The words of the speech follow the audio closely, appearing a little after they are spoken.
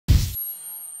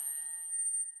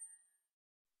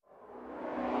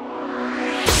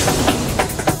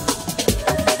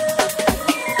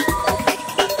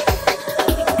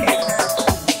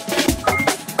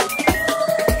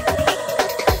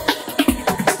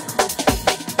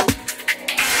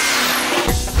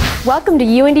Welcome to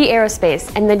UND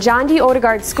Aerospace and the John D.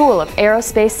 Odegard School of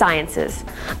Aerospace Sciences.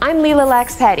 I'm Leela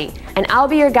Lax-Petty, and I'll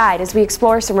be your guide as we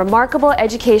explore some remarkable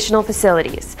educational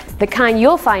facilities, the kind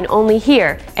you'll find only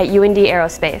here at UND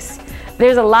Aerospace.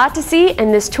 There's a lot to see,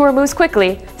 and this tour moves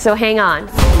quickly, so hang on.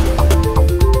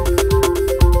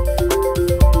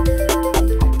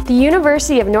 The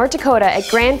University of North Dakota at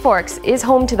Grand Forks is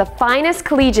home to the finest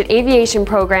collegiate aviation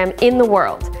program in the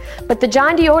world. But the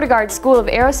John D. Odegard School of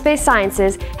Aerospace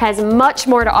Sciences has much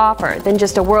more to offer than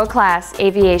just a world-class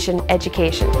aviation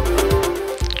education.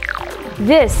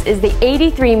 This is the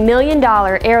 $83 million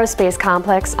aerospace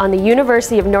complex on the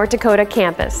University of North Dakota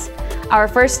campus. Our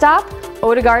first stop,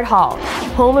 Odegard Hall,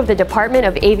 home of the Department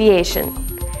of Aviation.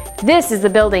 This is the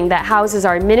building that houses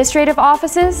our administrative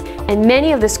offices and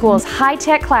many of the school's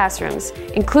high-tech classrooms,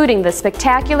 including the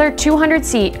spectacular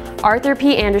 200-seat Arthur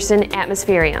P. Anderson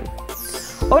Atmospherium.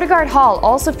 Odegard Hall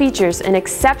also features an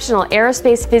exceptional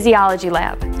aerospace physiology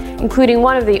lab, including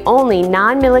one of the only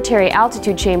non-military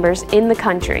altitude chambers in the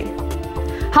country.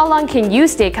 How long can you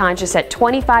stay conscious at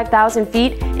 25,000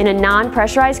 feet in a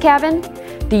non-pressurized cabin?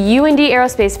 The UND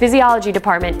Aerospace Physiology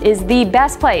Department is the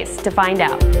best place to find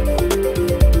out.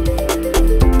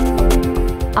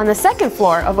 On the second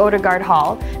floor of Odegard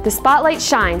Hall, the spotlight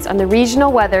shines on the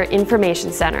Regional Weather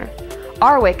Information Center.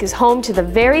 ARWIC is home to the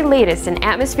very latest in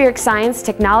atmospheric science,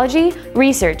 technology,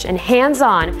 research, and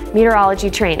hands-on meteorology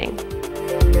training.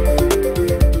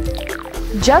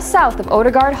 Just south of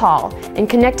Odegard Hall and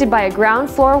connected by a ground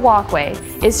floor walkway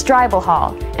is Stribel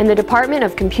Hall and the Department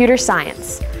of Computer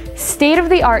Science.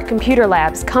 State-of-the-art computer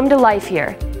labs come to life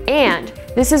here, and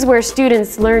this is where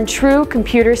students learn true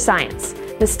computer science,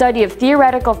 the study of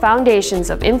theoretical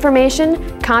foundations of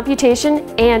information, computation,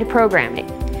 and programming.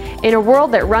 In a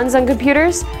world that runs on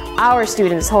computers, our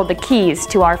students hold the keys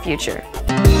to our future.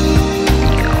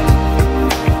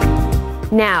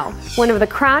 Now, one of the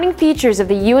crowning features of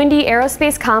the UND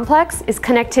Aerospace Complex is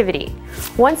connectivity.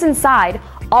 Once inside,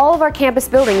 all of our campus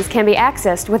buildings can be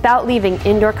accessed without leaving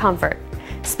indoor comfort.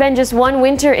 Spend just one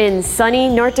winter in sunny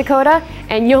North Dakota,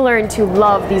 and you'll learn to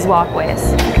love these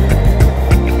walkways.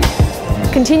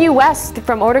 Continue west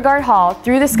from Odegard Hall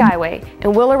through the Skyway,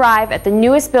 and we'll arrive at the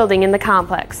newest building in the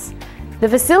complex. The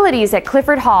facilities at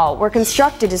Clifford Hall were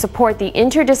constructed to support the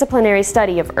interdisciplinary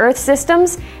study of Earth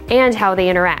systems and how they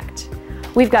interact.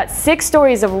 We've got 6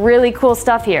 stories of really cool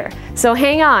stuff here, so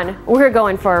hang on, we're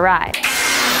going for a ride.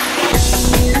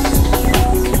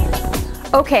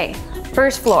 Okay,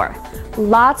 first floor.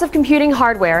 Lots of computing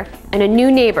hardware and a new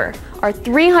neighbor, our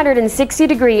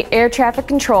 360-degree air traffic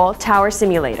control tower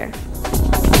simulator.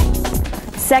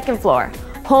 Second floor,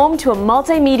 home to a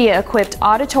multimedia-equipped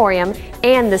auditorium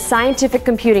and the Scientific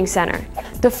Computing Center.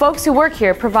 The folks who work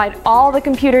here provide all the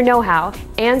computer know-how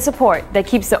and support that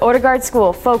keeps the Odegard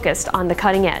School focused on the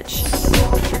cutting edge.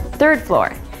 Third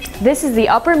floor, this is the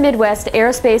Upper Midwest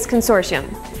Aerospace Consortium,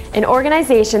 an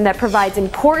organization that provides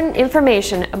important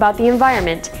information about the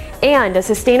environment and a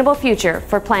sustainable future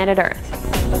for planet Earth.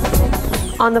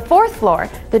 On the fourth floor,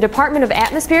 the Department of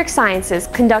Atmospheric Sciences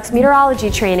conducts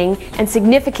meteorology training and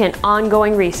significant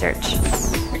ongoing research.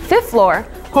 Fifth floor,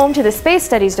 home to the Space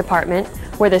Studies Department,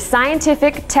 where the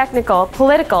scientific, technical,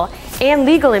 political, and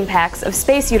legal impacts of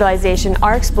space utilization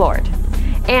are explored.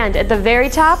 And at the very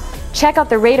top, check out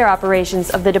the radar operations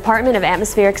of the Department of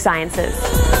Atmospheric Sciences.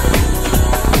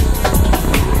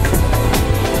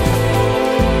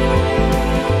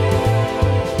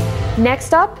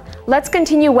 Next up, let's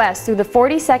continue west through the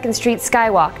 42nd Street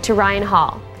Skywalk to Ryan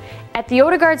Hall. At the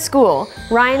Odegard School,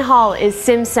 Ryan Hall is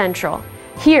Sim Central.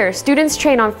 Here, students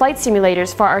train on flight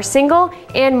simulators for our single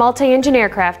and multi-engine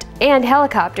aircraft and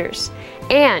helicopters.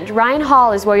 And Ryan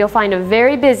Hall is where you'll find a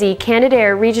very busy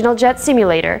Canadair regional jet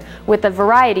simulator with a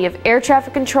variety of air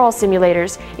traffic control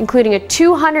simulators, including a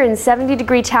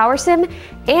 270-degree tower sim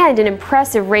and an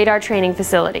impressive radar training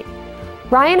facility.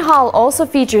 Ryan Hall also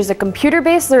features a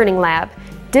computer-based learning lab,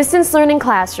 distance learning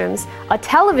classrooms, a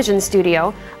television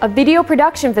studio, a video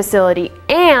production facility,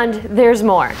 and there's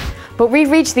more. But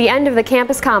we've reached the end of the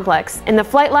campus complex, and the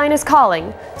flight line is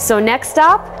calling, so next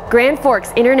stop, Grand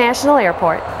Forks International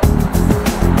Airport.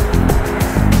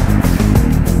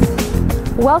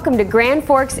 Welcome to Grand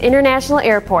Forks International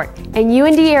Airport and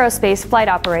UND Aerospace flight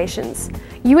operations.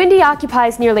 UND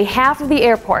occupies nearly half of the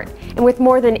airport, and with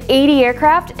more than 80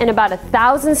 aircraft and about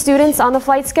 1,000 students on the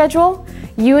flight schedule,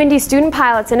 UND student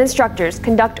pilots and instructors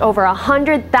conduct over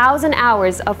 100,000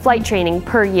 hours of flight training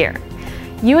per year.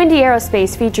 UND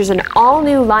Aerospace features an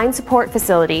all-new line support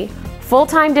facility,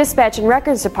 full-time dispatch and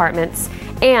records departments,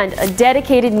 and a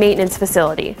dedicated maintenance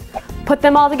facility. Put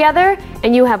them all together,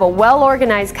 and you have a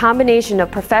well-organized combination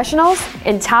of professionals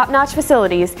and top-notch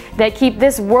facilities that keep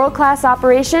this world-class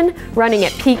operation running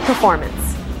at peak performance.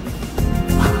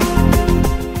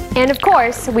 And of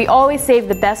course, we always save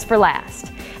the best for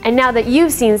last. And now that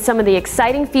you've seen some of the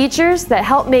exciting features that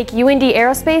help make UND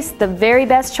Aerospace the very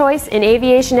best choice in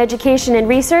aviation education and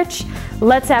research,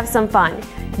 let's have some fun.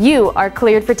 You are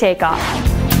cleared for takeoff.